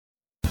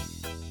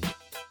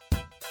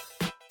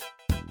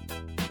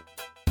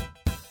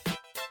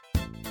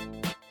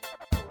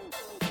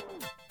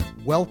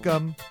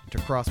Welcome to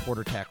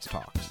Cross-Border Tax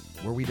Talks,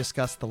 where we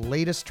discuss the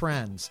latest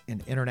trends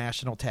in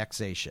international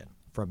taxation,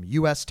 from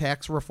U.S.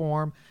 tax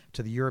reform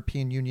to the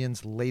European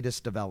Union's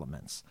latest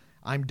developments.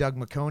 I'm Doug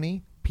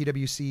McConey,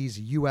 PwC's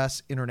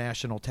U.S.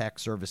 International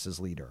Tax Services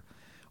leader.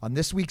 On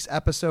this week's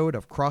episode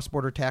of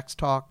Cross-Border Tax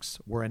Talks,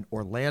 we're in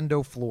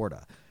Orlando,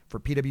 Florida, for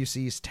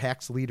PwC's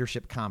Tax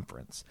Leadership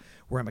Conference,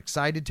 where I'm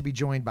excited to be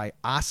joined by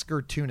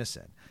Oscar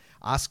Tunison.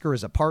 Oscar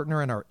is a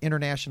partner in our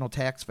International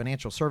Tax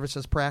Financial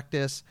Services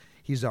practice.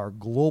 He's our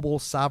Global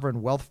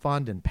Sovereign Wealth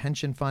Fund and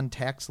Pension Fund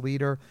tax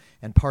leader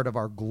and part of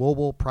our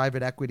Global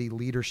Private Equity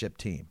Leadership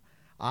team.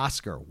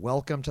 Oscar,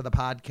 welcome to the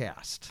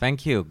podcast.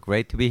 Thank you.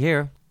 Great to be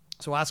here.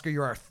 So, Oscar,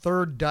 you're our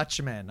third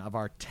Dutchman of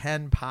our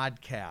 10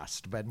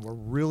 podcast, but we're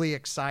really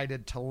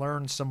excited to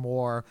learn some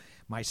more,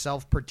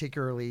 myself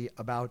particularly,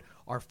 about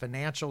our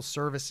financial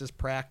services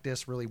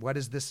practice. Really, what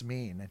does this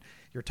mean? And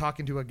you're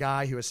talking to a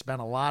guy who has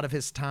spent a lot of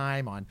his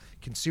time on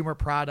consumer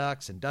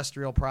products,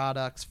 industrial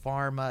products,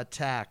 pharma,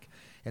 tech.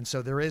 And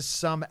so there is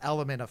some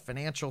element of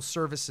financial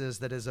services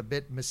that is a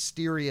bit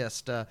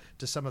mysterious to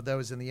some of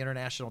those in the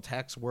international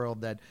tax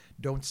world that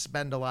don't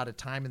spend a lot of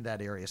time in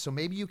that area. So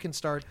maybe you can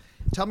start,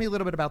 tell me a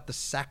little bit about the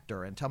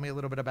sector and tell me a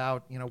little bit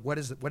about, what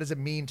does it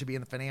mean to be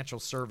in the financial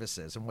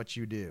services and what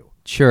you do?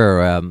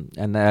 Sure,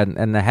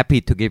 and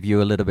happy to give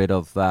you a little bit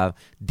of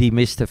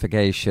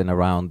demystification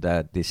around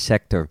this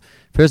sector.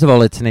 First of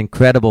all, it's an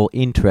incredible,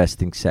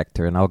 interesting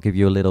sector, and I'll give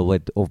you a little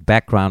bit of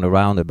background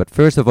around it. But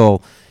first of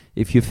all,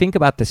 if you think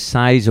about the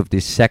size of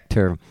this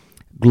sector,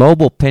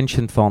 global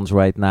pension funds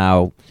right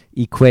now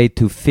equate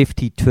to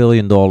 $50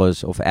 trillion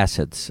of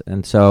assets.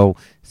 And so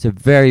it's a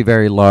very,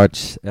 very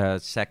large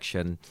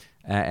section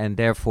and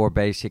therefore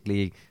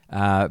basically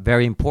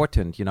very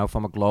important,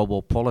 from a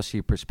global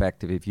policy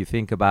perspective. If you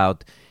think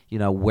about,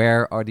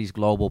 where are these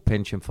global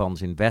pension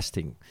funds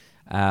investing?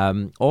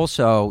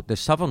 Also, the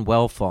sovereign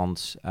wealth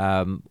funds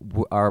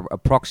are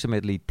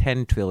approximately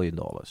 $10 trillion.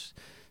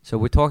 So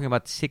we're talking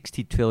about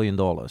 $60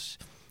 trillion.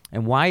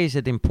 And why is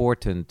it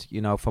important,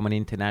 from an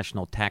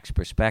international tax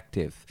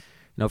perspective?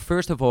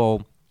 First of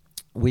all,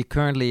 we're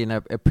currently in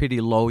a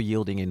pretty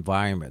low-yielding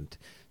environment.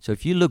 So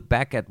if you look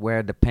back at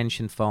where the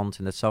pension funds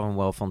and the sovereign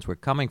wealth funds were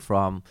coming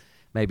from,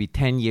 maybe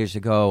 10 years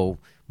ago,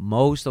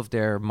 most of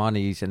their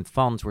monies and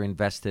funds were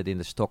invested in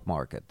the stock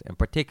market, and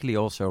particularly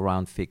also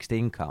around fixed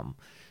income.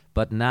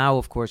 But now,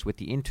 of course, with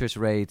the interest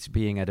rates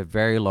being at a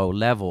very low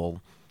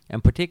level,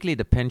 and particularly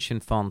the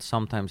pension funds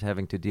sometimes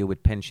having to deal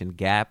with pension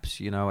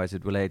gaps, as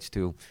it relates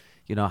to,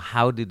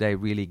 how do they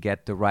really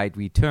get the right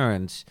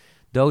returns?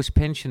 Those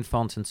pension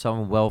funds and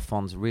sovereign wealth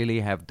funds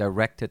really have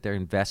directed their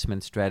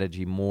investment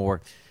strategy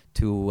more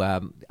to,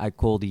 I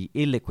call the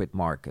illiquid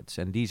markets.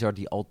 And these are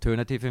the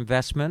alternative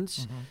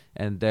investments. Mm-hmm.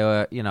 And there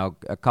are,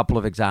 a couple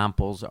of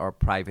examples are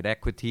private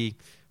equity,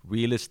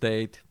 real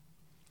estate,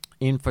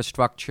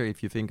 infrastructure,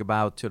 if you think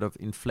about sort of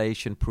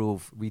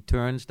inflation-proof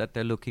returns that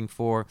they're looking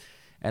for.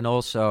 And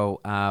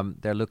also,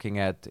 they're looking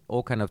at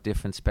all kind of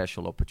different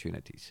special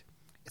opportunities.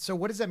 So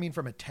what does that mean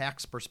from a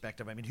tax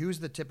perspective? I mean, who's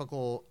the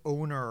typical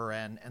owner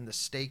and the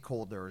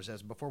stakeholders?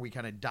 As before we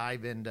kind of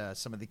dive into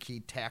some of the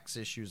key tax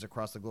issues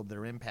across the globe that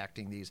are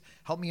impacting these,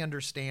 help me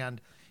understand,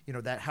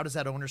 that how does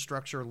that owner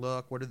structure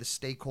look? What are the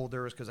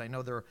stakeholders? Because I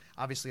know there are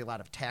obviously a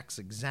lot of tax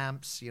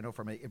exempts,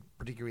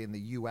 particularly in the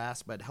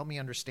U.S., but help me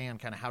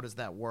understand kind of how does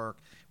that work,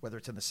 whether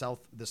it's in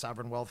the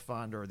sovereign wealth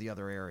fund or the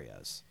other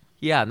areas.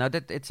 Yeah, no,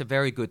 it's a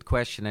very good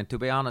question. And to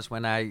be honest,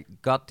 when I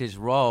got this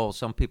role,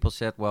 some people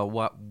said, well,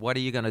 what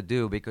are you going to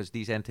do? Because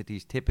these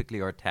entities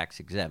typically are tax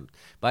exempt.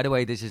 By the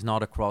way, this is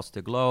not across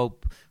the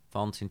globe.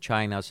 Funds in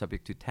China are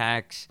subject to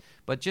tax.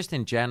 But just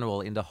in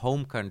general, in the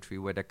home country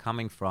where they're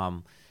coming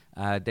from,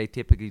 they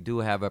typically do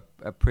have a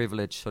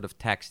privileged sort of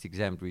tax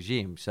exempt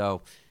regime.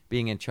 So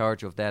being in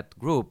charge of that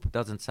group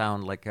doesn't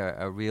sound like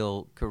a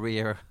real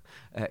career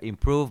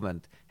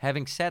improvement.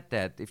 Having said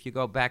that, if you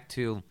go back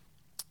to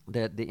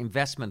the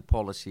investment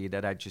policy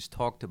that I just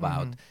talked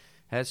about.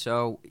 Mm-hmm.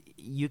 So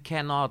you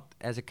cannot,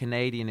 as a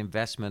Canadian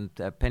investment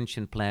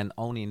pension plan,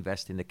 only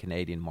invest in the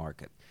Canadian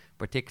market.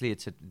 Particularly,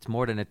 it's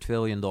more than $1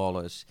 trillion.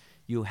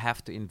 You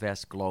have to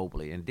invest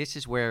globally. And this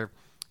is where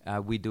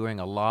we're doing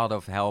a lot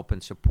of help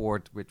and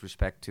support with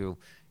respect to,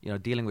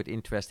 dealing with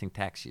interesting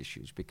tax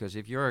issues. Because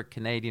if you're a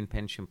Canadian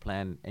pension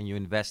plan and you're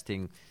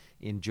investing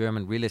in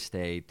German real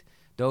estate,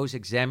 those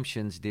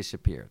exemptions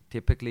disappear.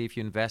 Typically, if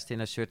you invest in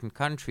a certain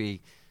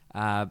country,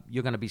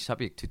 you're going to be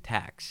subject to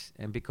tax.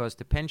 And because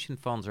the pension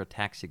funds are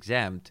tax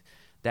exempt,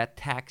 that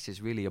tax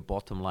is really a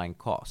bottom line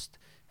cost.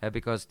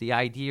 Because the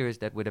idea is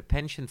that with a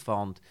pension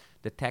fund,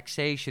 the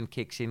taxation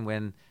kicks in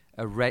when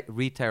a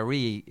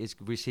retiree is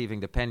receiving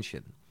the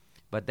pension.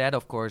 But that,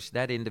 of course,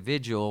 that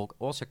individual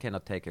also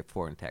cannot take a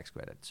foreign tax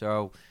credit.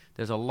 So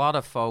there's a lot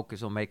of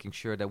focus on making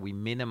sure that we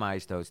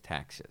minimize those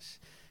taxes.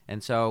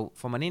 And so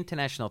from an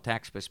international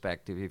tax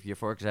perspective, if you,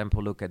 for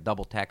example, look at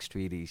double tax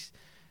treaties,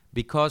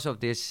 because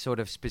of this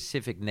sort of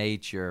specific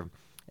nature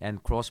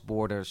and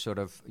cross-border sort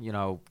of,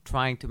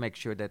 trying to make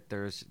sure that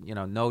there's,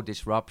 no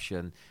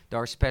disruption, there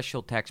are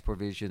special tax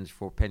provisions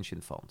for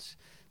pension funds.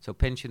 So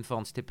pension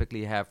funds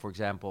typically have, for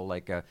example,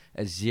 like a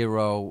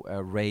zero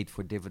rate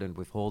for dividend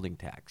withholding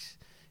tax.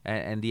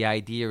 And the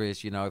idea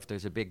is, if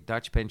there's a big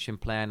Dutch pension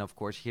plan, of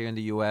course, here in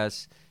the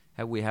U.S.,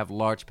 we have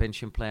large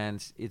pension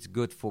plans. It's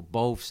good for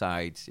both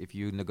sides if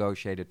you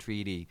negotiate a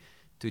treaty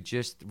to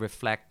just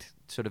reflect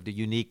sort of the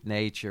unique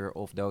nature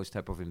of those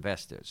type of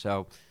investors.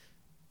 So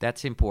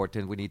that's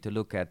important. We need to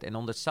look at. And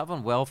on the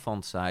sovereign wealth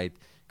fund side,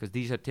 because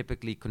these are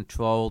typically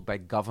controlled by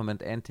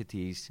government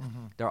entities,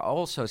 there are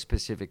also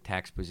specific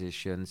tax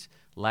positions,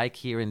 like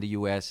here in the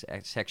U.S.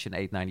 at Section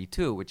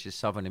 892, which is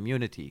sovereign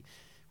immunity,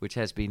 which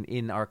has been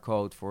in our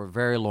code for a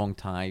very long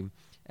time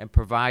and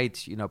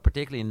provides,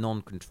 particularly in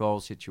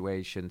non-control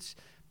situations,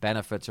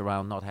 benefits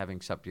around not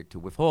having subject to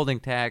withholding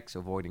tax,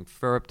 avoiding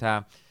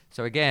FIRPTA.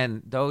 So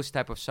again, those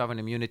type of sovereign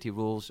immunity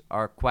rules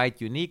are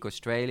quite unique.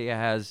 Australia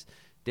has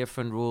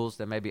different rules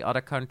than maybe other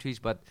countries,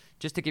 but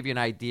just to give you an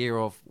idea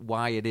of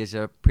why it is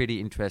a pretty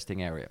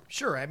interesting area.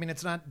 Sure. I mean,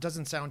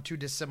 doesn't sound too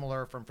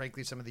dissimilar from,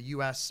 frankly, some of the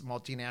U.S.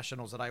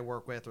 multinationals that I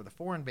work with or the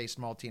foreign-based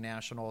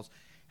multinationals.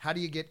 How do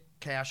you get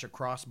cash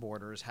across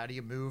borders? How do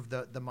you move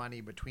the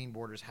money between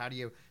borders? How do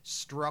you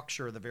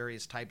structure the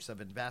various types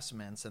of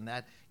investments? And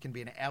that can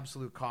be an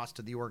absolute cost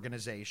to the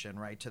organization,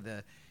 right, to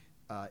the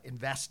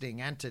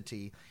investing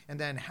entity. And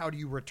then how do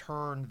you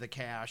return the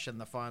cash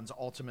and the funds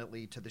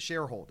ultimately to the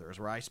shareholders,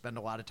 where I spend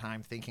a lot of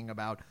time thinking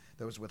about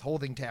those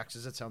withholding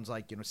taxes. It sounds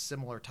like,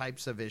 similar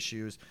types of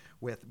issues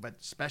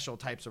but special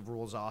types of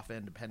rules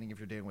often, depending if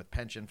you're dealing with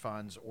pension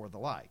funds or the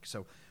like.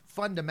 So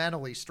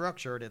fundamentally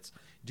structured, it's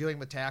dealing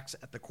with tax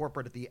at the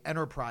corporate, at the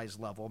enterprise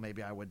level,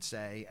 maybe I would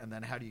say, and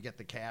then how do you get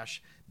the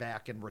cash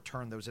back and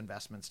return those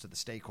investments to the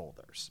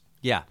stakeholders?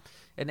 Yeah,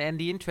 and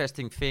the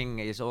interesting thing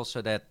is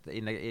also that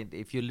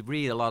if you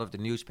read a lot of the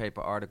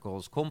newspaper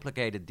articles,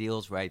 complicated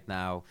deals right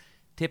now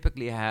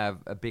typically have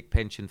a big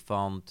pension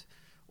fund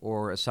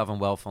or a sovereign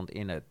wealth fund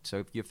in it. So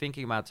if you're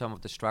thinking about some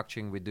of the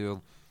structuring we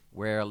do,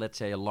 where let's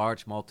say a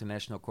large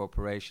multinational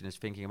corporation is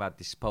thinking about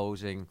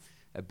disposing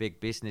a big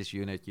business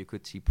unit, you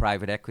could see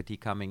private equity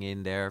coming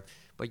in there,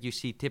 but you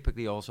see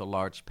typically also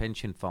large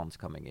pension funds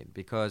coming in,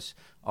 because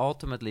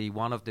ultimately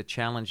one of the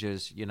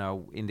challenges,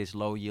 in this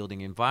low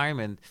yielding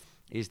environment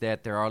is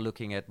that they are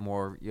looking at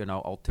more,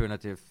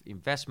 alternative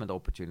investment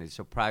opportunities.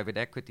 So private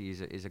equity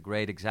is a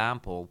great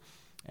example.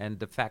 And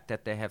the fact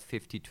that they have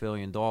 $50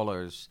 trillion,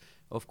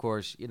 of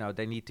course,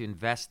 they need to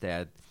invest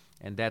that.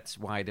 And that's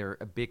why they're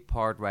a big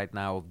part right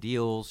now of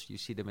deals. You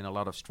see them in a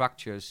lot of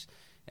structures.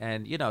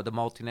 And, the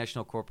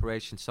multinational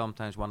corporations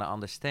sometimes want to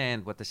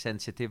understand what the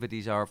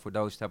sensitivities are for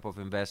those type of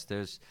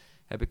investors.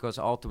 Because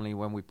ultimately,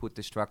 when we put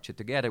the structure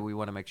together, we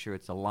want to make sure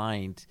it's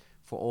aligned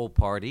for all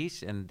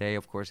parties. And they,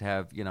 of course,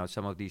 have,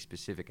 some of these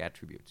specific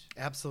attributes.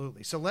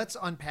 Absolutely. So let's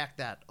unpack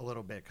that a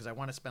little bit, because I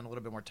want to spend a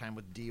little bit more time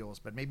with deals.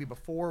 But maybe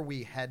before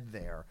we head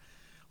there,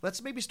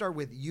 let's maybe start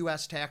with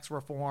U.S. tax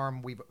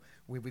reform.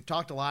 We've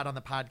talked a lot on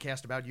the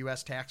podcast about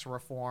U.S. tax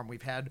reform.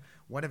 We've had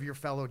one of your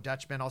fellow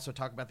Dutchmen also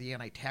talk about the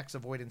anti-tax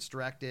avoidance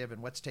directive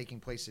and what's taking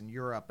place in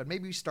Europe. But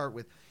maybe we start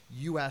with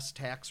U.S.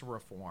 tax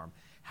reform.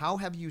 How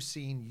have you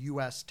seen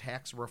U.S.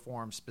 tax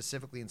reform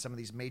specifically in some of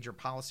these major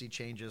policy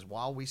changes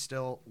while we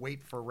still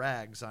wait for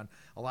regs on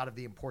a lot of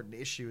the important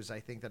issues,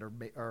 I think, that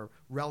are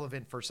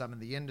relevant for some in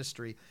the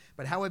industry?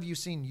 But how have you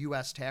seen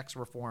U.S. tax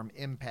reform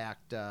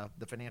impact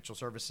the financial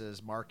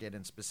services market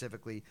and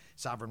specifically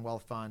sovereign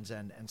wealth funds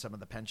and some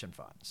of the pension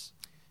funds?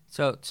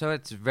 So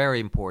it's very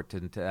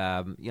important,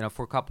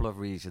 for a couple of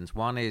reasons.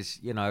 One is,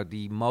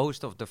 the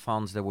most of the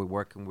funds that we're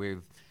working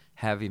with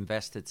have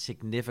invested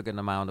significant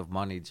amount of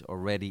money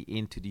already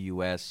into the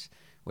U.S.,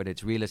 whether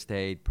it's real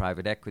estate,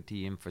 private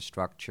equity,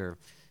 infrastructure.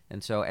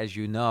 And so, as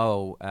you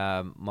know,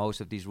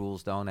 most of these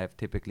rules don't have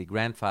typically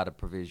grandfather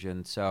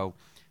provisions. So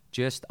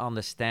just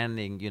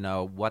understanding,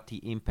 what the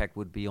impact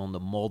would be on the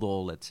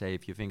model, let's say,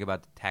 if you think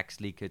about the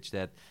tax leakage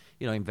that,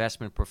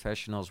 investment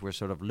professionals were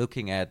sort of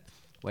looking at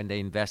when they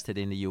invested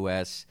in the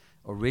U.S.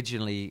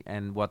 originally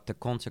and what the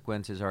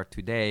consequences are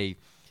today,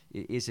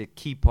 is a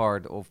key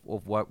part of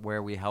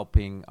where we're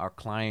helping our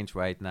clients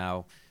right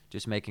now,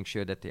 just making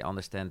sure that they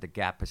understand the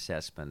gap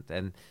assessment.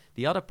 And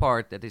the other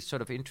part that is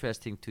sort of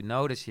interesting to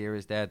notice here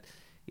is that,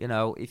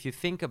 if you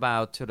think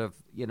about sort of,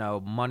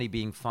 money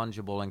being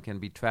fungible and can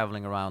be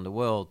traveling around the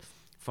world,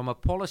 from a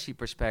policy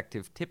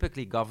perspective,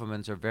 typically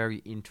governments are very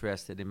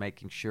interested in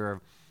making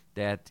sure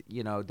that,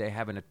 they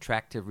have an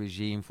attractive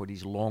regime for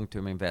these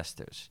long-term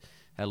investors.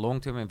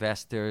 Long-term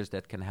investors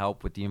that can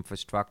help with the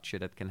infrastructure,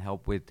 that can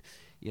help with,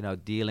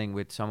 dealing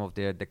with some of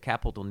the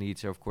capital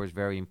needs are, of course,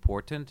 very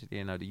important.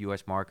 The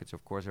U.S. markets,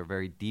 of course, are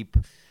very deep.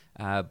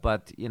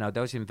 But,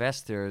 those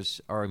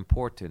investors are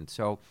important.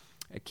 So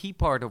a key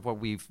part of what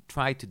we've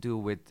tried to do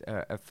with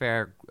a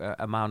fair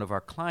amount of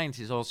our clients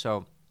is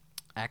also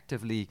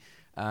actively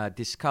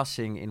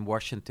discussing in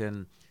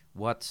Washington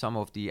what some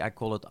of the, I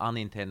call it,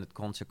 unintended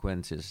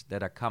consequences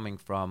that are coming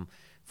from,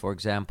 for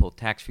example,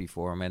 tax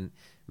reform. And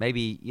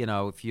maybe,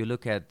 if you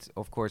look at,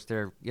 of course,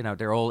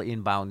 they're all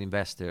inbound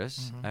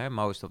investors.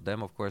 Most of them,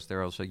 of course,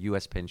 they're also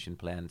U.S. pension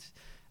plans,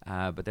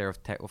 but they're,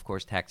 of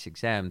course, tax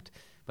exempt.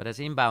 But as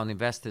inbound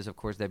investors, of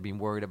course, they've been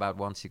worried about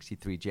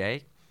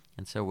 163J.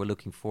 And so we're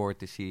looking forward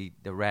to see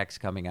the regs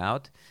coming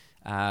out.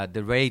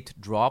 The rate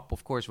drop,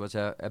 of course, was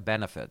a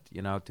benefit,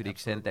 to the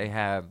extent they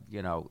have,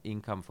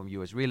 income from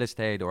U.S. real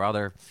estate or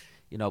other,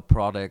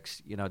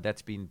 products,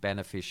 that's been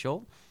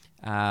beneficial.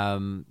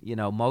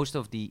 Most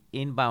of the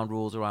inbound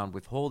rules around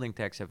withholding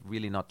tax have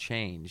really not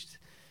changed.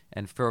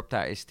 And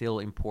FIRPTA is still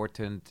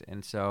important.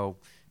 And so...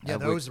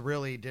 those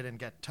really didn't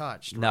get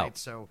touched, no. right?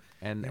 So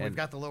and we've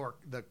got the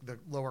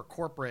lower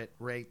corporate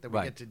rate that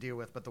we get to deal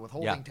with, but the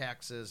withholding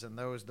taxes and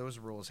those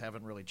rules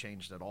haven't really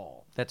changed at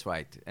all. That's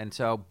right. And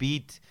so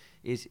BEAT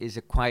is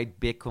a quite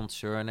big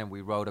concern, and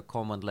we wrote a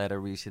comment letter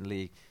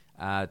recently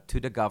to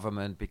the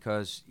government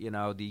because,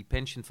 the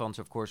pension funds,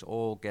 of course,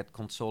 all get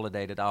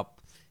consolidated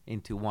up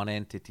into one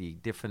entity,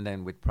 different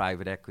than with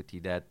private equity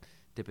that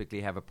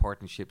typically have a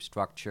partnership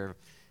structure.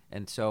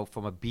 And so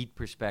from a BEAT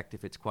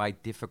perspective, it's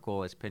quite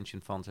difficult as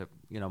pension funds have,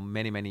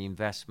 many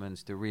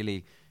investments to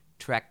really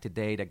track the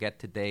data, get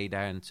the data.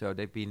 And so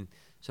they've been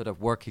sort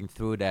of working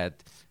through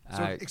that.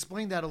 So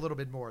explain that a little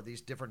bit more, these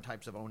different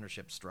types of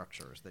ownership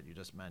structures that you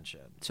just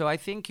mentioned. So I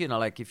think,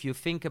 if you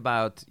think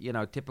about,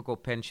 typical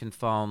pension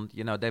fund,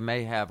 they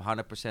may have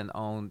 100%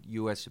 owned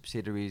U.S.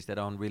 subsidiaries that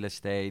own real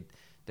estate.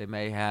 They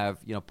may have,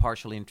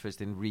 partial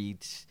interest in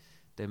REITs.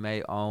 They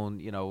may own,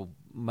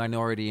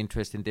 minority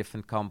interest in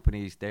different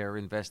companies. They're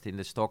investing in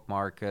the stock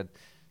market.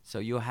 So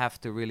you have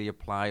to really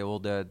apply all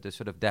the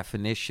sort of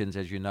definitions,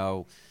 as you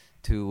know,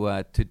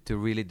 to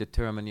really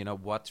determine,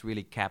 what's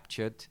really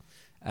captured.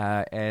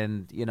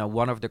 And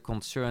one of the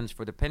concerns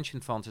for the pension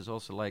funds is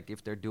also like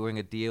if they're doing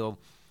a deal,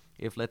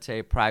 if, let's say,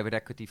 a private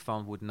equity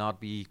fund would not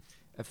be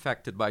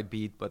affected by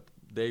BEAT, but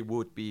they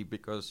would be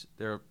because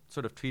they're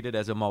sort of treated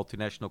as a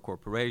multinational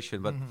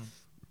corporation. But,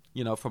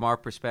 from our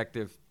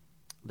perspective,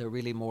 they're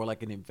really more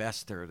like an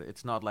investor.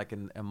 It's not like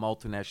a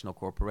multinational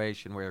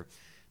corporation where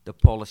the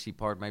policy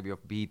part maybe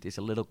of BEAT is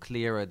a little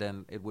clearer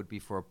than it would be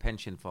for a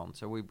pension fund.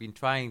 So we've been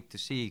trying to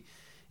see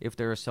if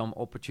there are some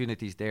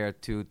opportunities there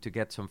to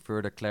get some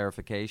further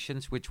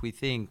clarifications, which we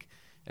think,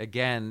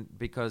 again,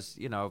 because,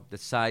 the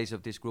size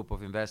of this group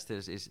of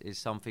investors is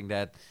something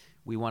that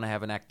we want to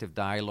have an active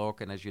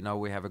dialogue. And as you know,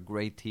 we have a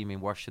great team in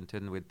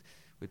Washington with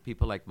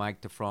people like Mike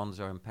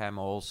DeFranzo and Pam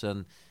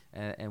Olson,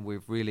 and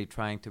we're really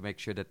trying to make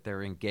sure that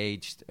they're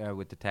engaged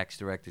with the tax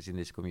directors in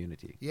this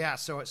community. Yeah,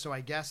 so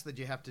I guess that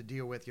you have to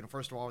deal with,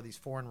 first of all, these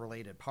foreign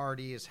related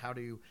parties. How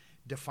do you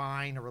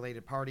define a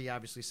related party?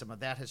 Obviously, some of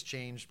that has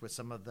changed with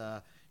some of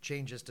the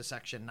changes to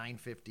Section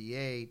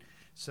 958.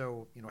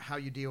 So, how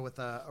you deal with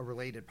a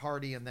related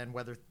party, and then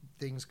whether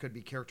things could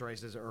be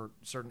characterized as, or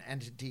certain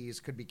entities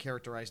could be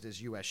characterized as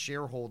U.S.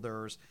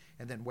 shareholders,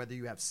 and then whether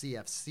you have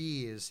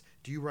CFCs.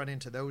 Do you run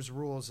into those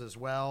rules as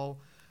well?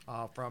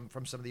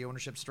 From some of the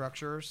ownership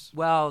structures?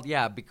 Well,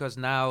 yeah, because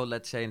now,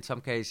 let's say in some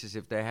cases,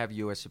 if they have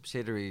U.S.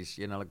 subsidiaries,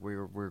 like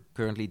we're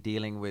currently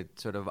dealing with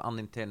sort of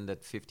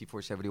unintended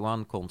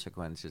 5471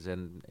 consequences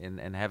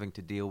and having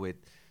to deal with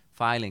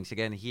filings.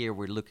 Again, here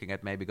we're looking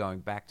at maybe going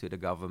back to the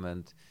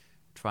government,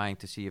 trying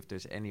to see if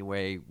there's any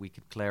way we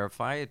could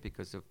clarify it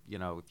because of,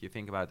 if you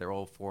think about it, they're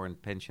all foreign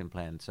pension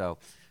plans. So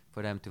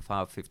for them to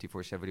file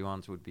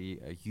 5471s would be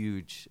a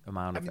huge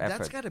amount of effort.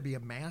 That's got to be a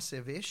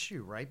massive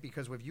issue, right?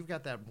 Because if you've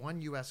got that one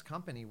U.S.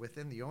 company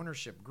within the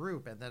ownership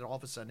group, and then all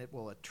of a sudden it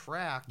will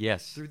attract,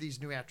 through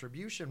these new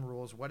attribution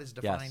rules, what is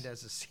defined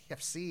as a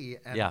CFC,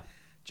 and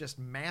just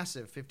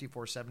massive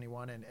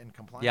 5471 and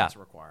compliance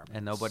requirements.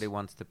 And nobody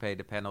wants to pay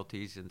the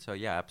penalties. And so,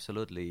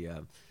 absolutely.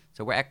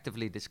 So we're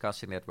actively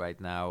discussing that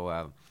right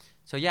now.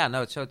 So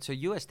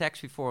U.S.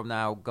 tax reform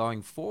now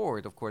going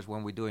forward, of course,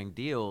 when we're doing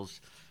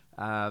deals,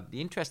 the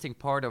interesting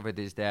part of it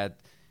is that,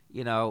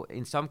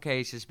 in some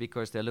cases,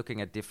 because they're looking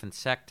at different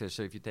sectors.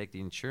 So if you take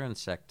the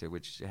insurance sector,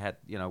 which had,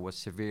 was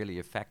severely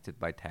affected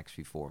by tax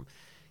reform,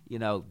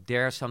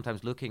 they're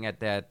sometimes looking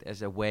at that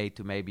as a way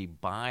to maybe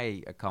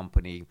buy a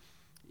company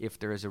if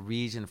there is a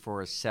reason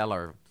for a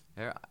seller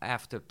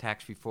after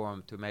tax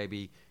reform to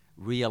maybe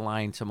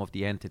realign some of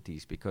the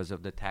entities because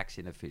of the tax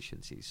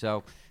inefficiency.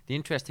 So the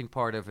interesting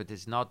part of it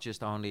is not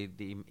just only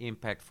the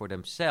impact for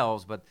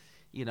themselves, but,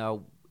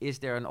 is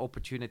there an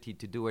opportunity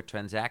to do a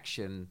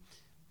transaction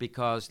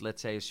because,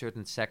 let's say, a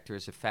certain sector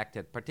is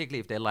affected, particularly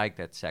if they like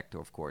that sector,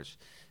 of course.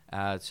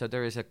 So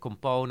there is a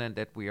component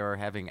that we are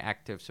having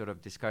active sort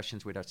of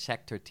discussions with our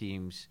sector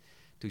teams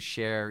to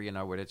share,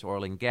 whether it's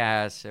oil and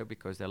gas,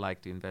 because they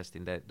like to invest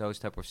in those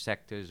type of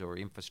sectors or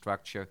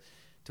infrastructure,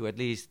 to at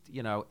least,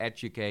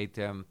 educate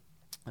them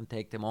and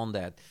take them on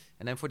that.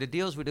 And then for the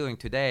deals we're doing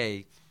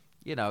today,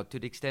 to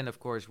the extent, of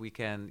course, we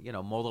can,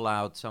 model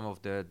out some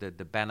of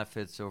the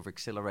benefits of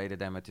accelerated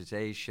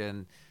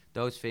amortization.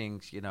 Those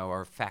things,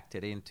 are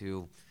factored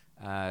into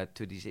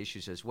to these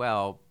issues as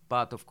well.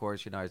 But, of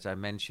course, as I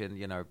mentioned,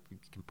 you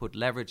can put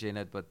leverage in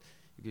it, but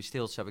if you're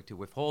still subject to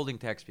withholding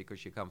tax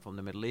because you come from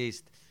the Middle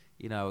East,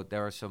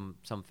 there are some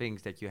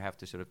things that you have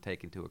to sort of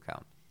take into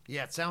account.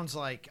 Yeah, it sounds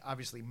like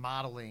obviously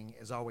modeling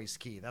is always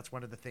key. That's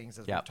one of the things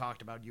as we've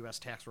talked about U.S.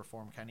 tax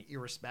reform, kind of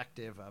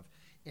irrespective of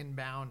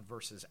inbound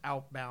versus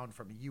outbound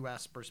from a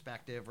U.S.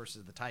 perspective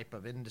versus the type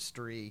of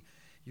industry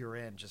you're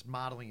in. Just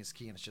modeling is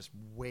key, and it's just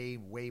way,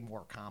 way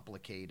more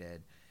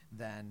complicated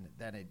than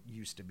it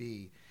used to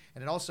be.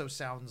 And it also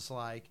sounds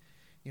like,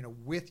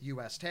 with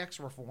U.S. tax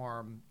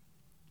reform,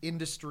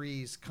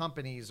 industries,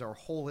 companies are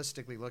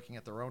holistically looking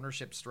at their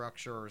ownership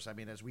structures. I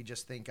mean, as we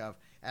just think of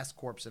S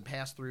corps and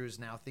pass-throughs,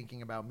 now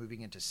thinking about moving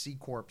into C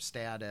corp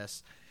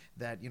status,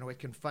 that it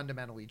can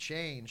fundamentally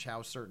change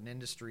how certain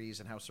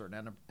industries and how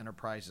certain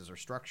enterprises are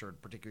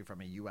structured, particularly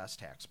from a U.S.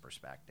 tax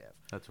perspective.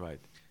 That's right.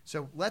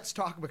 So let's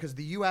talk, because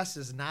the U.S.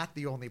 is not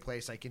the only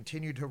place. I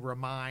continue to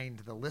remind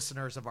the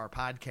listeners of our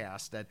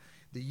podcast that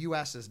the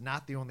U.S. is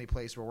not the only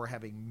place where we're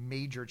having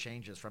major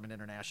changes from an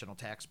international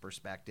tax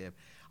perspective.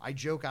 I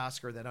joke,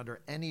 Oscar, that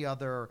under any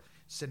other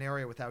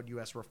scenario without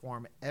U.S.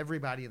 reform,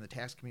 everybody in the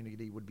tax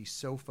community would be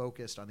so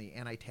focused on the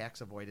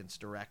anti-tax avoidance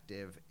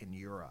directive in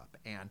Europe.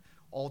 And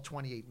all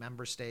 28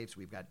 member states,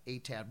 we've got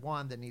ATAD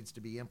 1 that needs to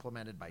be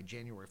implemented by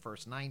January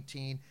 1st,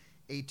 19,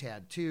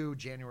 ATAD 2,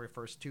 January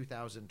 1st,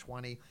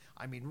 2020.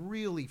 I mean,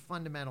 really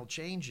fundamental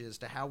changes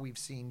to how we've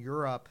seen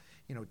Europe,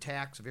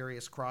 tax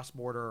various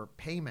cross-border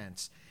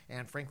payments.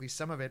 And frankly,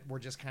 some of it we're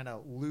just kind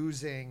of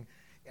losing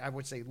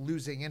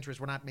interest.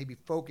 We're not maybe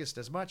focused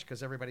as much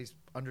because everybody's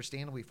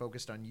understandably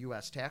focused on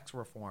U.S. tax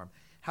reform.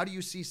 How do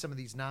you see some of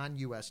these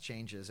non-U.S.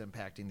 changes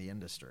impacting the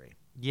industry?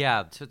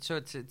 Yeah, so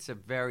it's a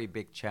very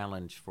big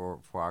challenge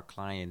for our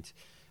clients,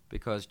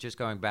 because just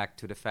going back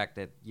to the fact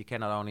that you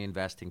cannot only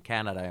invest in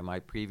Canada, in my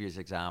previous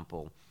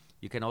example,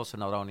 you can also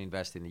not only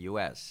invest in the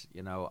U.S.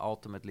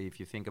 Ultimately, if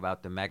you think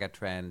about the mega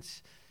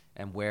trends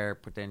and where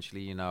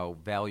potentially,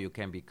 value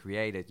can be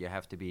created, you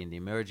have to be in the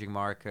emerging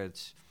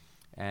markets.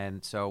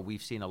 And so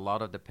we've seen a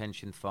lot of the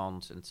pension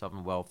funds and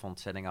sovereign wealth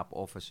funds setting up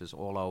offices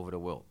all over the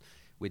world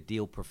with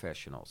deal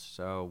professionals.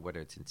 So whether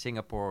it's in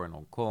Singapore, in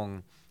Hong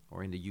Kong,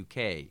 or in the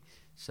UK.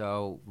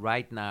 So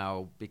right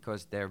now,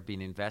 because they've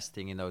been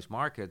investing in those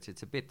markets,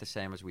 it's a bit the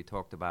same as we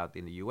talked about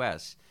in the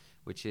US,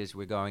 which is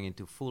we're going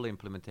into full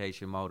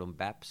implementation mode on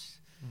BEPS.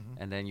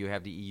 Mm-hmm. And then you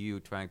have the EU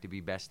trying to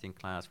be best in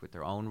class with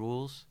their own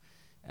rules.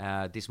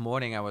 This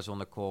morning I was on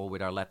the call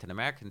with our Latin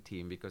American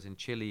team, because in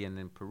Chile and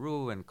in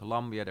Peru and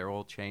Colombia, they're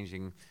all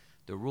changing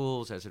the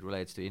rules as it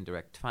relates to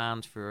indirect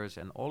transfers.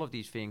 And all of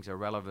these things are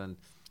relevant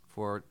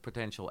for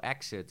potential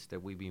exits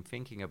that we've been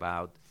thinking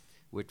about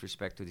with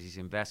respect to these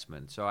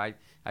investments. So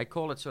I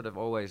call it sort of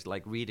always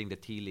like reading the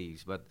tea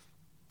leaves, but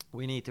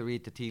we need to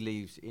read the tea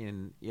leaves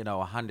in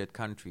 100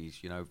 countries.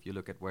 If you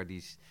look at where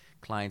these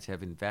clients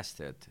have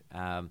invested,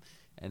 and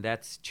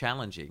that's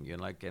challenging.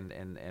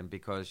 And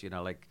because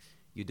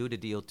you do the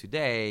deal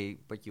today,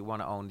 but you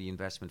want to own the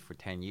investment for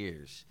 10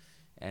 years.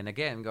 And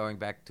again, going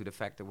back to the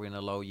fact that we're in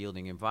a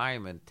low-yielding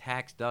environment,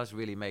 tax does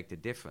really make the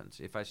difference.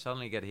 If I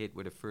suddenly get hit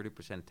with a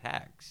 30%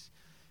 tax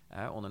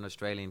on an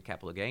Australian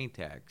capital gain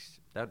tax,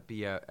 that'd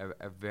be a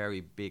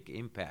very big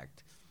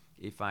impact.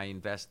 If I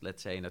invest,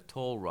 let's say, in a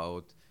toll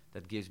road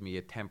that gives me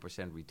a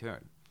 10%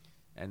 return.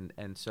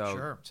 And so,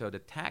 sure. So the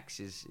tax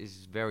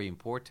is very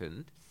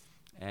important.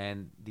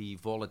 And the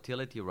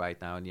volatility right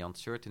now and the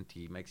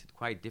uncertainty makes it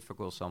quite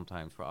difficult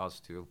sometimes for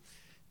us to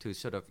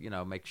sort of,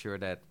 make sure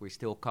that we're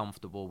still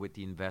comfortable with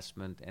the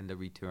investment and the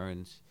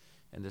returns.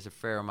 And there's a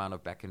fair amount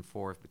of back and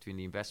forth between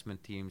the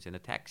investment teams and the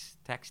tax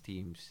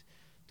teams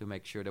to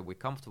make sure that we're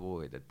comfortable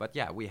with it. But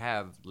yeah, we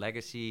have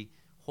legacy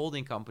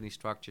holding company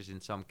structures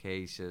in some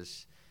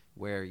cases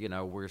where,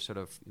 we're sort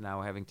of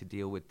now having to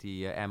deal with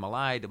the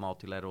MLI, the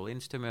multilateral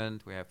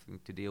instrument. We're having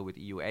to deal with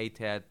EU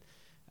ATAD.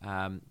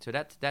 So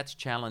that's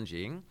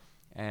challenging.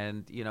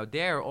 And,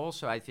 there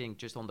also, I think,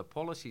 just on the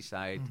policy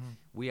side, mm-hmm.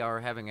 we are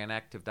having an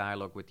active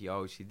dialogue with the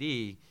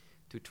OECD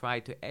to try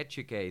to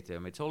educate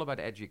them. It's all about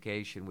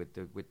education with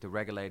the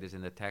regulators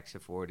and the tax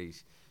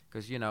authorities.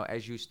 Because,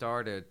 as you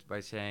started by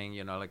saying,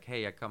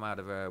 hey, I come out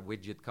of a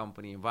widget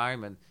company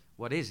environment,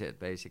 what is it,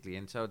 basically?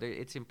 And so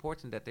it's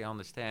important that they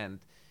understand,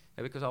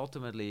 because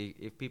ultimately,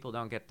 if people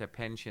don't get their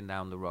pension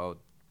down the road,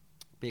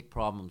 big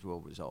problems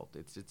will result.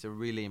 It's a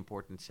really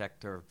important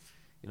sector,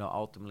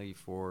 ultimately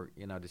for,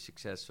 the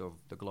success of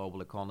the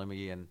global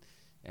economy.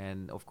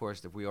 And of course,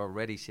 that we are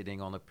already sitting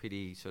on a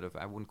pretty sort of,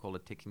 I wouldn't call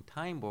it ticking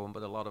time bomb,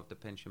 but a lot of the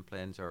pension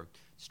plans are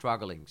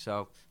struggling.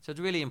 So it's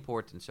really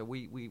important. So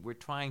we're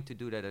trying to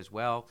do that as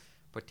well,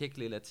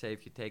 particularly, let's say,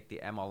 if you take the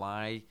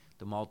MLI,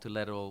 the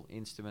multilateral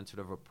instrument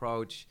sort of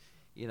approach,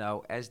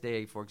 as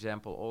they, for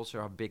example, also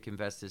are big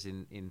investors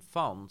in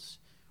funds,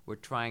 we're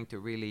trying to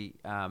really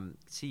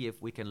see if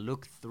we can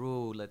look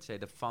through, let's say,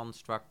 the fund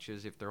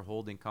structures, if they're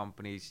holding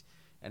companies,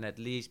 and at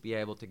least be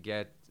able to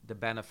get the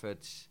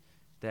benefits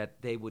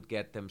that they would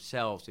get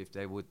themselves if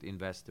they would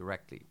invest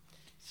directly.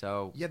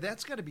 So yeah,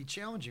 that's got to be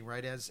challenging,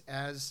 right?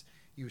 As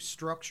you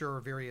structure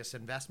various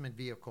investment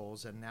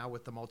vehicles, and now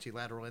with the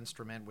multilateral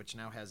instrument, which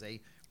now has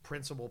a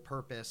principal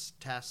purpose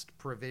test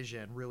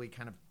provision, really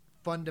kind of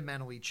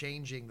fundamentally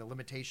changing the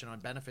limitation on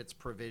benefits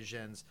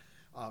provisions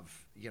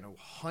of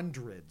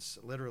hundreds,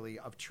 literally,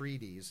 of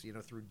treaties,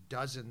 through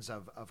dozens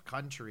of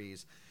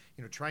countries,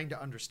 trying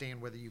to understand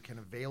whether you can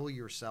avail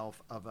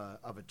yourself of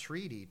a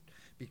treaty,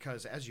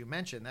 because as you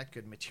mentioned, that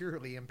could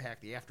materially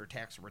impact the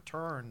after-tax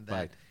return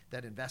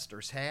that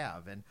investors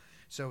have. And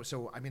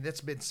so I mean,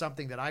 that's been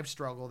something that I've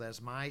struggled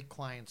as my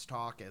clients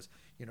talk, as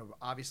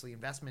obviously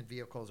investment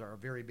vehicles are a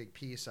very big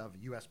piece of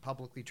U.S.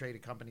 publicly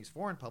traded companies,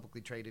 foreign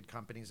publicly traded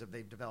companies, if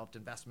they've developed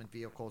investment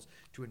vehicles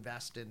to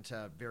invest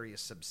into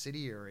various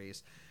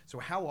subsidiaries. So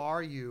how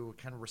are you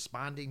kind of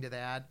responding to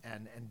that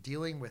and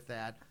dealing with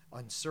that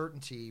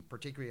uncertainty,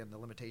 particularly in the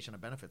limitation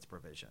of benefits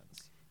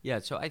provisions? Yeah,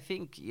 so I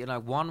think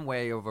one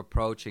way of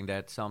approaching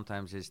that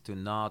sometimes is to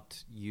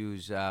not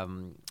use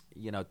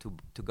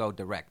to go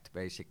direct,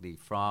 basically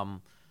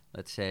from,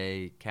 let's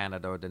say,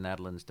 Canada or the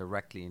Netherlands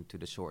directly into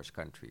the source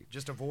country.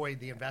 Just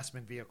avoid the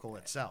investment vehicle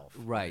itself.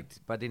 Right,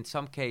 but in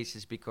some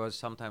cases, because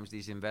sometimes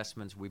these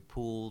investments we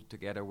pool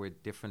together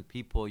with different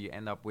people, you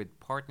end up with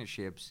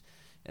partnerships.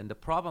 And the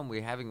problem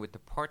we're having with the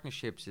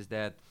partnerships is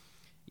that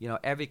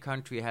every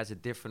country has a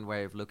different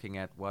way of looking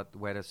at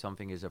whether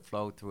something is a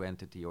flow-through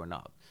entity or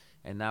not.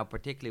 And now,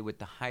 particularly with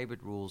the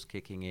hybrid rules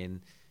kicking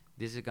in,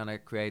 this is going to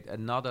create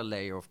another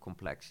layer of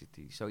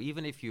complexity. So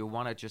even if you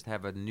want to just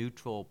have a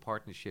neutral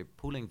partnership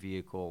pooling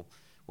vehicle,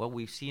 what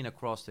we've seen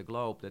across the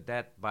globe,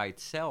 that by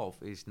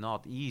itself is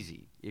not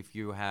easy. If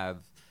you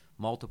have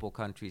multiple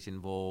countries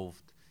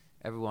involved,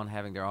 everyone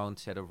having their own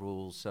set of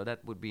rules. So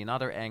that would be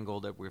another angle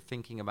that we're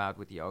thinking about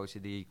with the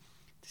OECD,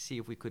 to see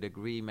if we could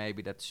agree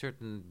maybe that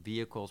certain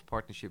vehicles,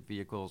 partnership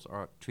vehicles,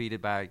 are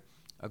treated by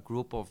a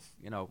group of,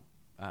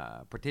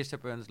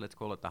 participants, let's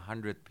call it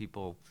 100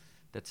 people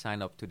that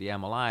sign up to the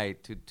MLI,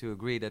 to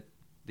agree that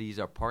these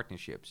are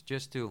partnerships,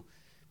 just to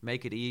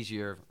make it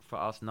easier for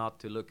us not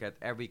to look at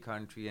every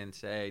country and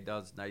say,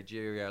 does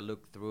Nigeria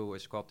look through a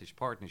Scottish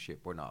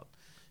partnership or not?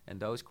 And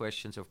those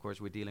questions, of course,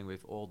 we're dealing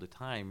with all the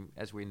time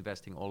as we're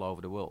investing all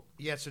over the world.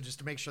 Yeah, so just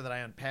to make sure that I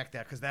unpack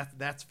that, because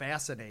that's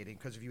fascinating,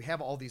 because if you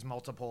have all these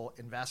multiple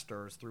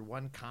investors through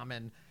one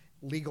common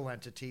legal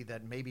entity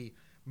that maybe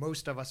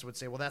most of us would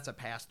say, well, that's a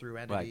pass-through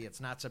entity. Right.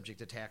 It's not subject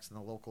to tax in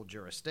the local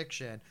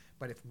jurisdiction.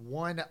 But if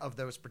one of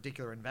those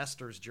particular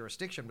investors'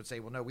 jurisdiction would say,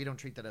 well, no, we don't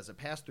treat that as a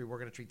pass-through, we're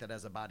going to treat that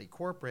as a body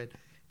corporate,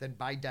 then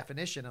by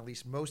definition, at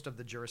least most of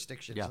the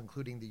jurisdictions,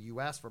 including the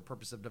U.S., for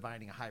purpose of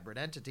defining a hybrid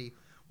entity,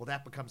 well,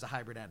 that becomes a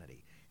hybrid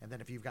entity. And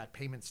then if you've got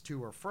payments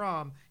to or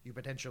from, you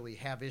potentially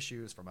have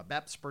issues from a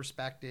BEPS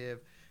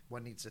perspective.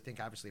 One needs to think,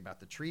 obviously,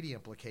 about the treaty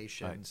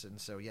implications. Right. And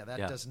so,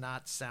 that does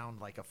not sound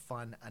like a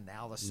fun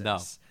analysis. No,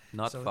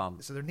 not fun.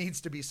 So there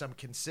needs to be some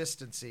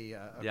consistency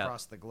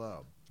across the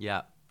globe.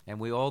 Yeah, and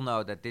we all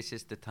know that this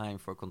is the time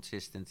for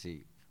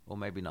consistency, or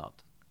maybe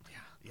not.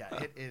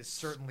 Yeah, it is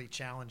certainly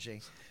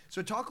challenging.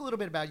 So talk a little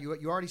bit about,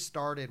 you already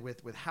started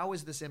with how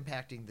is this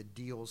impacting the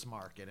deals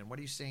market, and what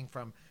are you seeing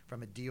from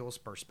a deals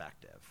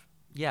perspective?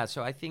 Yeah,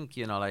 so I think,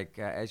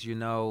 as you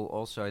know,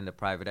 also in the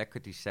private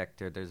equity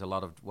sector, there's a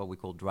lot of what we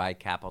call dry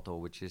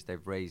capital, which is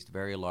they've raised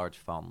very large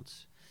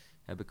funds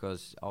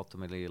because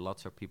ultimately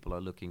lots of people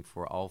are looking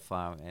for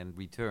alpha and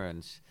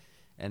returns.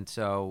 And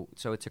so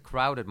it's a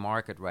crowded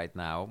market right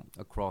now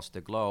across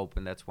the globe,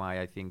 and that's why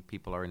I think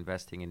people are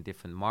investing in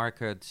different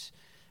markets,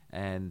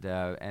 and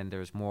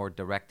there's more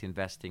direct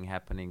investing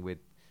happening with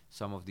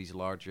some of these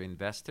larger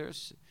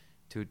investors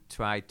to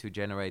try to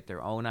generate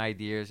their own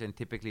ideas and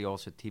typically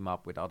also team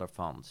up with other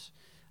funds.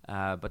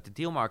 But the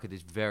deal market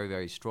is very,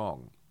 very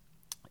strong,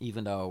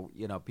 even though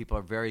people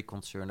are very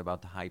concerned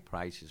about the high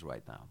prices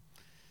right now.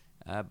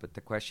 But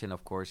the question,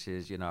 of course,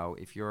 is,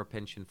 if you're a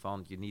pension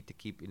fund, you need to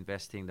keep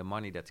investing the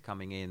money that's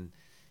coming in.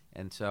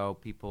 And so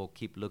people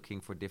keep looking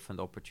for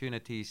different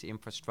opportunities.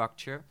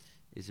 Infrastructure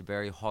is a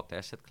very hot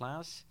asset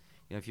class.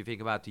 If you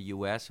think about the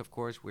U.S., of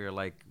course, we're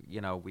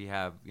we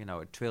have,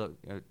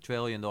 $1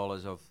 trillion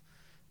of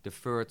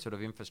deferred sort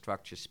of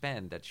infrastructure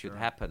spend that should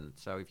happen.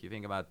 So if you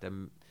think about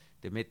the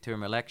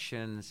midterm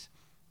elections,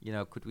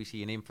 could we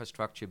see an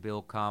infrastructure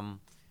bill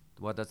come?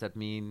 What does that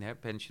mean?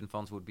 Pension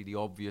funds would be the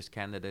obvious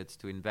candidates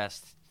to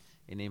invest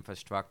in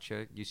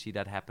infrastructure. You see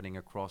that happening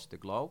across the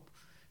globe.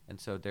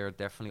 And so there are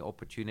definitely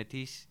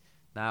opportunities.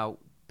 Now,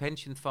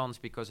 pension funds,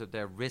 because of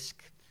their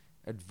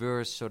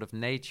risk-adverse sort of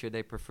nature,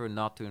 they prefer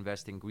not to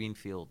invest in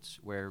greenfields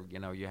where,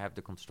 you have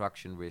the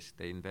construction risk.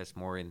 They invest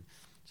more in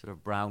sort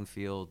of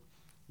brownfield,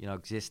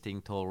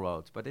 existing toll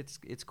roads. But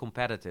it's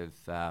competitive.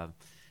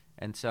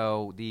 And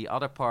so the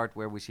other part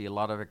where we see a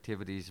lot of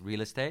activity is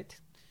real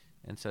estate.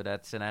 And so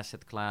that's an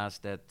asset class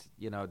that,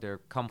 they're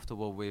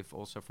comfortable with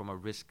also from a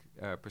risk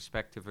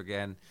perspective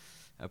again,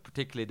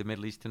 particularly the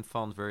Middle Eastern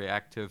funds, very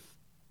active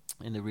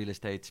in the real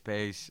estate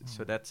space.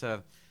 So that's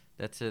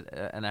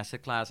an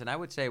asset class. And I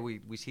would say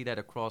we see that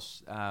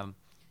across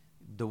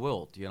the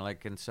world,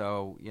 and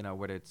so,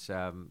 whether it's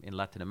in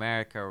Latin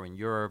America or in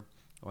Europe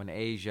or in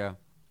Asia.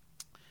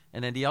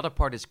 And then the other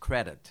part is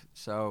credit.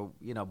 So,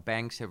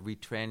 banks have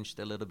retrenched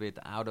a little bit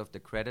out of the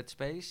credit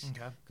space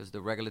because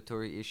the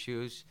regulatory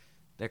issues,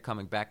 they're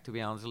coming back, to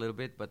be honest, a little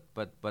bit.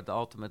 But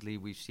ultimately,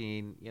 we've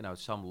seen,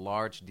 some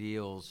large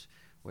deals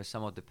where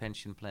some of the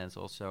pension plans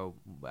also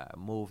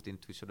moved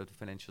into sort of the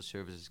financial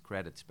services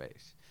credit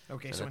space.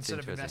 Okay, so instead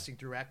of investing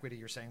through equity,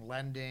 you're saying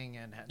lending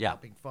and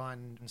helping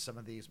fund some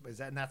of these.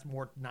 And that's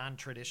more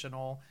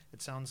non-traditional,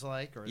 it sounds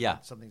like, or is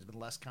that something that's been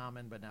less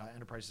common, but now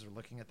enterprises are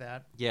looking at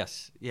that?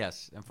 Yes.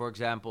 And for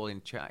example,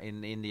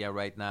 in India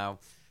right now,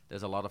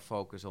 there's a lot of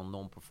focus on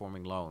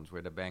non-performing loans,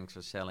 where the banks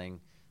are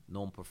selling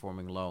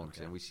non-performing loans,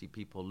 and we see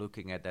people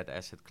looking at that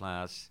asset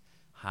class,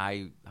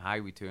 high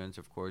returns.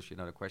 Of course,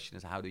 the question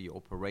is, how do you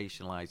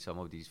operationalize some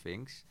of these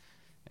things?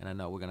 And I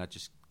know we're gonna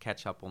just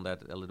catch up on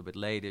that a little bit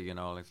later.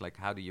 It's like,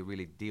 how do you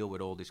really deal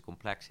with all this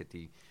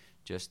complexity,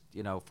 just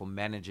for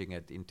managing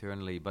it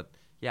internally? But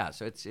yeah,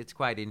 so it's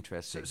quite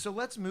interesting. So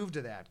let's move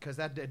to that, because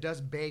that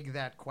does beg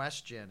that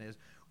question: is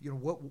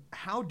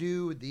how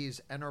do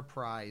these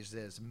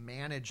enterprises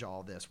manage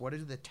all this? What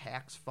do the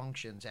tax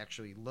functions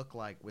actually look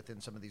like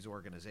within some of these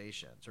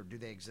organizations, or do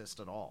they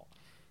exist at all?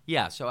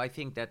 Yeah, so I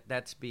think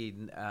that's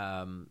been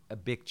a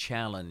big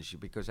challenge,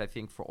 because I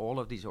think for all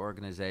of these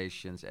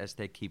organizations, as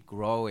they keep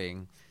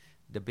growing,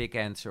 the big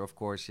answer, of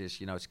course, is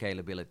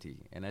scalability.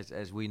 And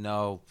as we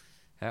know,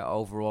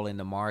 overall in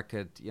the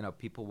market,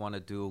 people want to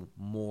do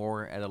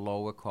more at a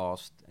lower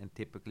cost, and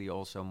typically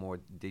also more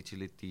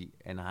digitally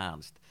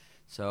enhanced.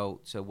 So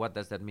what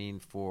does that mean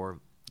for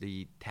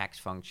the tax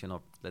function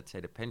of, let's say,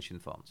 the pension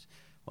funds?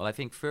 Well, I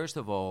think first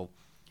of all,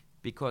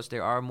 because they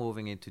are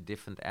moving into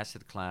different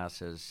asset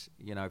classes,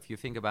 if you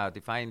think about,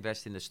 if I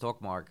invest in the stock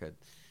market,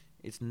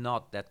 it's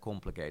not that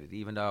complicated.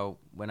 Even though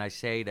when I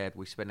say that,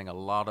 we're spending a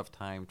lot of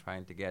time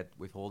trying to get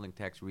withholding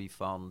tax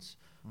refunds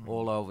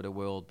all over the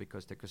world,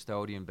 because the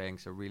custodian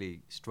banks are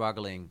really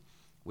struggling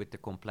with the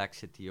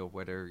complexity of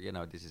whether,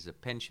 this is a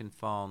pension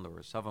fund or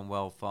a sovereign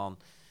wealth fund.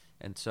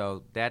 And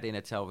so that in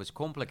itself is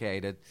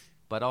complicated,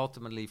 but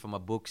ultimately from a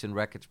books and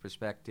records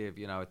perspective,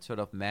 it's sort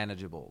of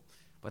manageable.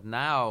 But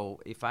now,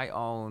 if I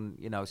own,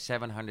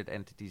 700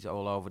 entities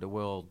all over the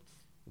world,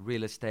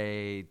 real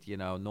estate,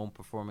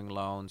 non-performing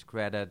loans,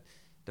 credit,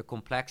 the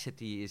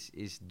complexity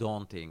is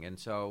daunting. And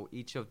so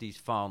each of these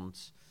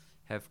funds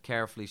have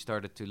carefully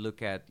started to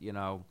look at,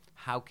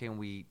 how can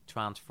we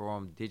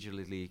transform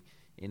digitally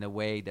in a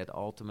way that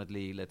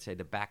ultimately, let's say,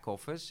 the back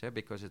office,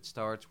 because it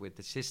starts with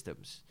the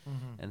systems.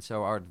 And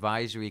so our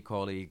advisory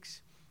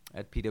colleagues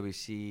at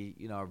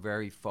PwC, are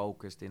very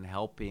focused in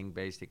helping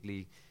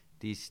basically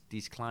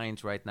these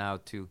clients right now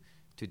to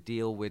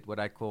deal with what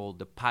I call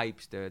the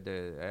pipes of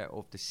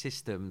the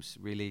systems,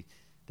 really,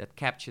 that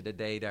capture the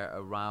data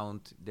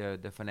around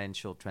the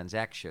financial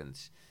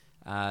transactions.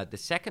 The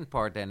second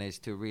part then is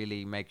to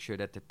really make sure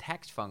that the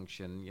tax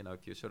function,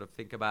 if you sort of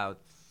think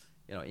about,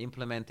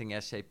 implementing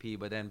SAP,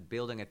 but then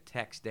building a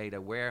tax data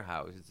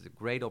warehouse, it's a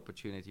great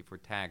opportunity for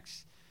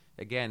tax.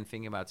 Again,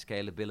 thinking about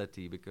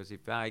scalability, because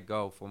if I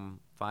go from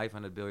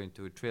 500 billion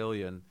to $1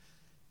 trillion,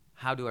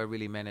 how do I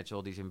really manage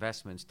all these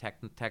investments?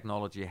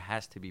 Technology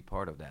has to be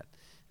part of that.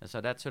 And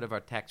so that's sort of our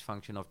tax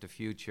function of the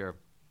future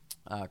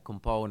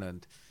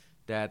component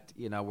that,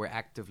 we're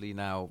actively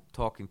now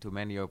talking to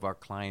many of our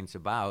clients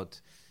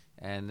about.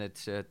 And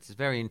it's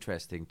very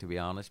interesting, to be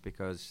honest,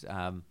 because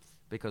of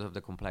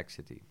the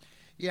complexity.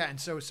 Yeah,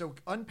 and so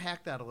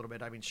unpack that a little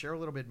bit. I mean, share a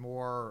little bit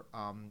more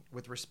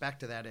with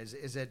respect to that.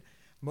 Is it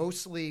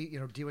mostly,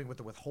 dealing with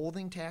the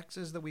withholding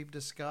taxes that we've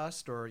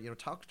discussed, or,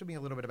 talk to me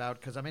a little bit about,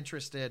 because I'm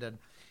interested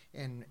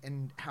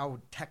in how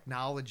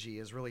technology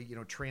is really,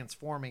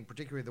 transforming,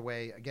 particularly the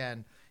way,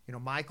 again,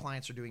 my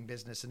clients are doing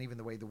business, and even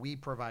the way that we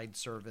provide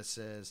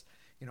services.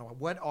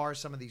 What are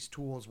some of these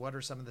tools? What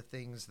are some of the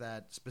things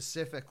that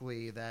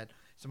specifically that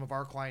some of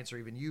our clients or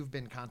even you've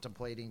been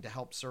contemplating to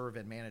help serve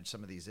and manage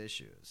some of these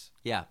issues?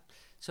 Yeah.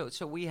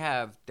 So we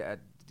have, there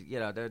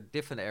are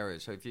different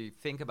areas. So if you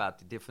think about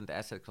the different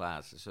asset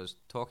classes, so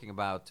talking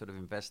about sort of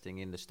investing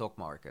in the stock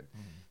market.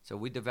 So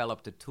we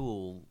developed a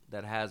tool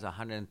that has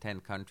 110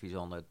 countries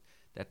on it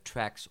that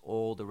tracks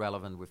all the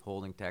relevant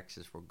withholding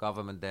taxes for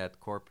government debt,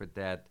 corporate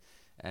debt,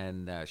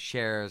 and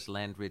shares,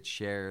 land-rich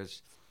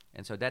shares.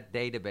 And so that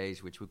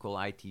database, which we call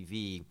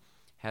ITV,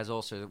 has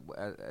also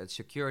a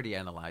security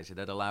analyzer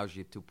that allows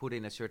you to put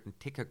in a certain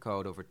ticker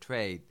code of a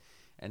trade.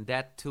 And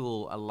that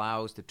tool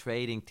allows the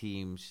trading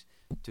teams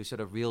to sort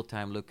of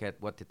real-time look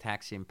at what the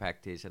tax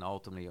impact is, and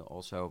ultimately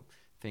also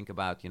think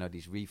about,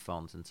 these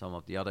refunds and some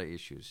of the other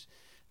issues.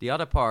 The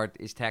other part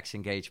is Tax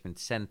Engagement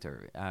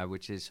Center,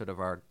 which is sort of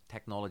our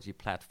technology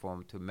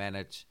platform to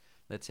manage,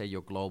 let's say,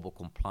 your global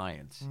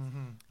compliance.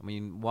 I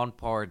mean, one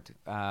part,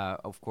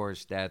 of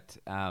course, that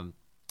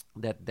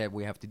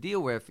we have to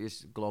deal with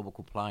is global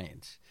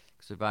compliance.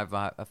 Because if I have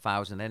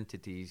 1,000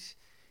 entities,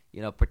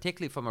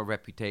 particularly from a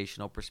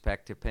reputational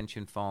perspective,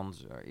 pension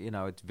funds,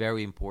 it's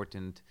very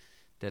important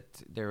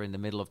that they're in the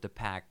middle of the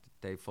pack,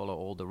 they follow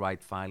all the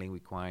right filing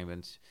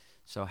requirements.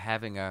 So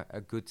having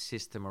a good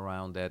system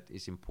around that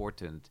is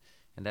important.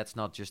 And that's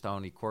not just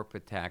only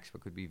corporate tax,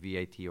 but could be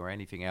VAT or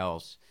anything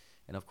else.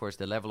 And of course,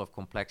 the level of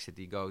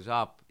complexity goes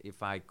up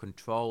if I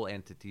control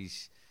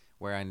entities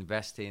where I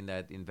invest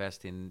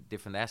in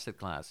different asset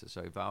classes.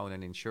 So if I own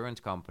an insurance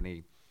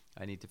company,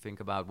 I need to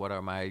think about what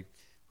are my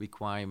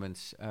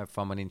requirements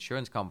from an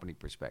insurance company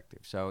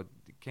perspective. So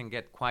it can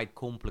get quite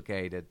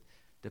complicated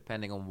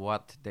depending on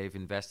what they've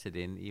invested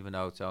in, even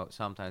though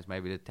sometimes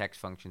maybe the tax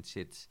function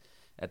sits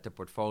at the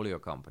portfolio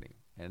company.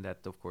 And that,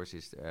 of course,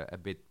 is a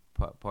bit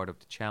part of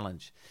the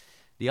challenge.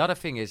 The other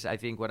thing is, I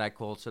think, what I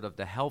call sort of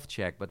the health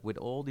check, but with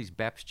all these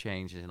BEPS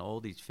changes and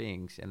all these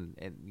things, and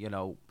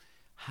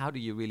how do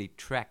you really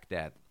track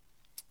that?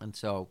 And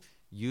so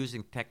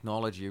using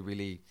technology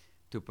really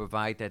to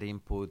provide that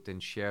input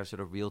and share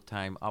sort of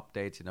real-time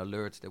updates and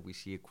alerts that we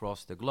see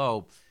across the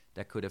globe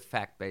that could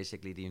affect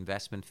basically the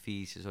investment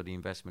fees or the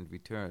investment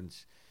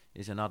returns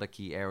is another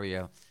key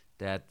area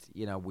that,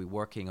 we're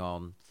working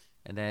on.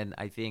 And then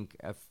I think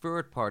a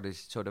third part is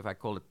sort of, I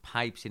call it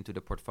pipes into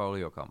the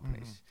portfolio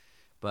companies.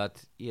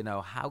 But,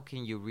 how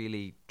can you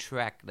really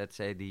track, let's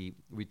say, the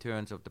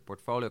returns of the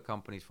portfolio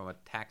companies from a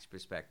tax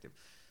perspective?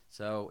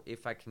 So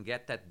if I can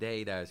get that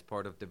data as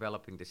part of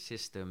developing the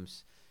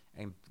systems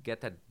and get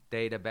that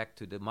data back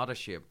to the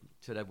mothership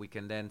so that we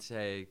can then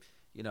say,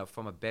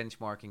 from a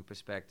benchmarking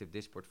perspective,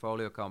 this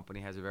portfolio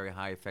company has a very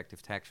high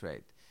effective tax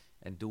rate.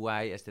 And do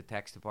I, as the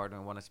tax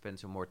department, want to spend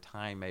some more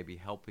time maybe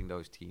helping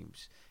those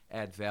teams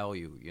add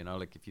value?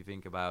 Like if you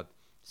think about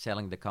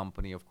selling the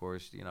company, of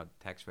course,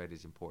 tax rate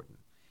is important.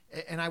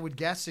 And I would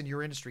guess in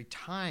your industry,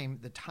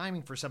 the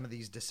timing for some of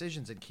these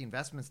decisions and key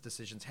investments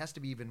decisions has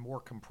to be even more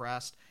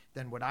compressed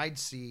than what I'd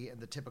see in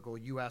the typical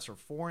U.S. or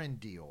foreign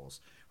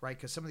deals, right?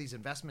 Because some of these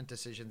investment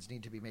decisions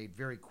need to be made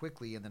very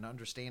quickly, and then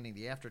understanding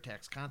the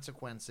after-tax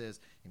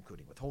consequences,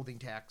 including withholding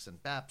tax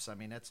and BEPS. I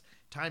mean,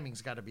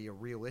 timing's got to be a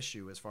real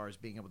issue as far as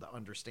being able to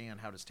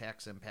understand how does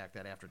tax impact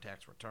that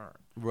after-tax return.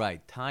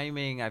 Right.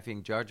 Timing, I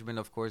think judgment,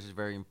 of course, is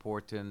very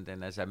important.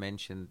 And as I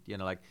mentioned,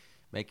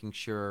 making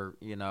sure,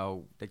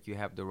 that you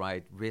have the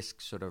right risk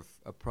sort of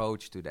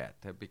approach to that,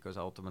 because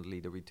ultimately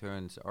the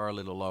returns are a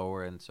little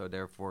lower. And so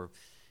therefore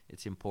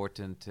it's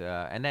important.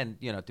 And then,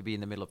 to be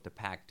in the middle of the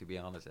pack, to be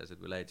honest, as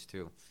it relates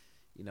to,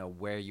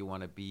 where you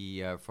want to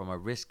be from a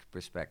risk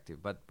perspective.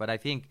 But I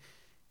think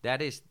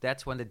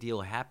that's when the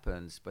deal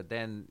happens. But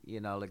then,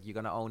 you're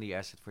going to own the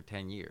asset for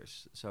 10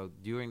 years. So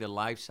during the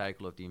life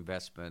cycle of the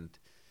investment,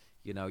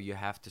 you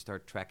have to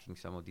start tracking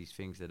some of these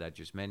things that I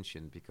just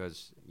mentioned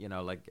because,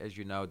 as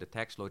the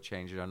tax law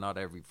changes are not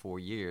every 4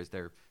 years.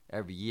 They're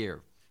every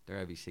year. They're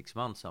every 6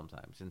 months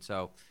sometimes. And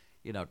so,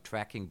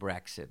 tracking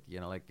Brexit,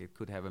 it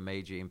could have a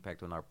major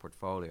impact on our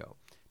portfolio.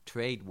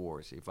 Trade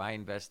wars. If I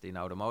invest in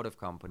automotive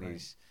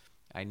companies,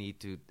 right, I need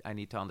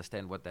to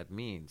understand what that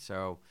means.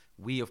 So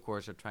we, of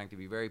course, are trying to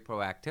be very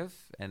proactive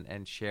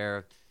and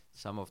share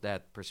some of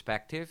that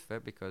perspective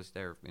because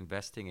they're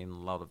investing in a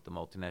lot of the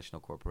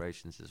multinational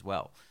corporations as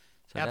well.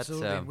 So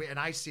absolutely, and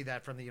I see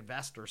that from the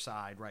investor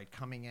side, right,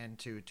 coming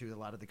into a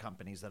lot of the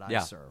companies that I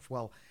serve.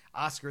 Well,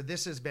 Oscar,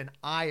 this has been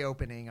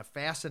eye-opening, a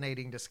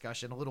fascinating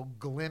discussion, a little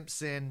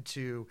glimpse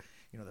into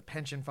the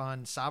pension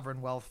fund,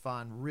 sovereign wealth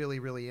fund, really,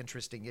 really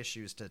interesting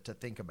issues to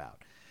think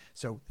about.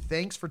 So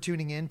thanks for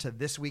tuning in to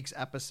this week's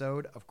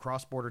episode of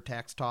Cross-Border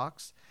Tax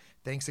Talks.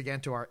 Thanks again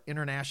to our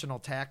international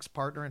tax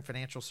partner and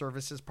financial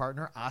services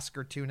partner,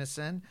 Oscar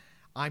Teunissen.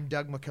 I'm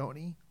Doug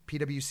McConey,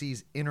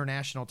 PwC's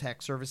International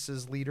Tax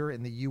Services Leader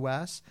in the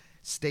U.S.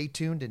 Stay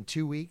tuned in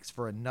 2 weeks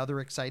for another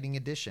exciting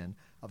edition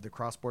of the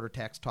Cross-Border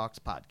Tax Talks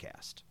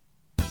podcast.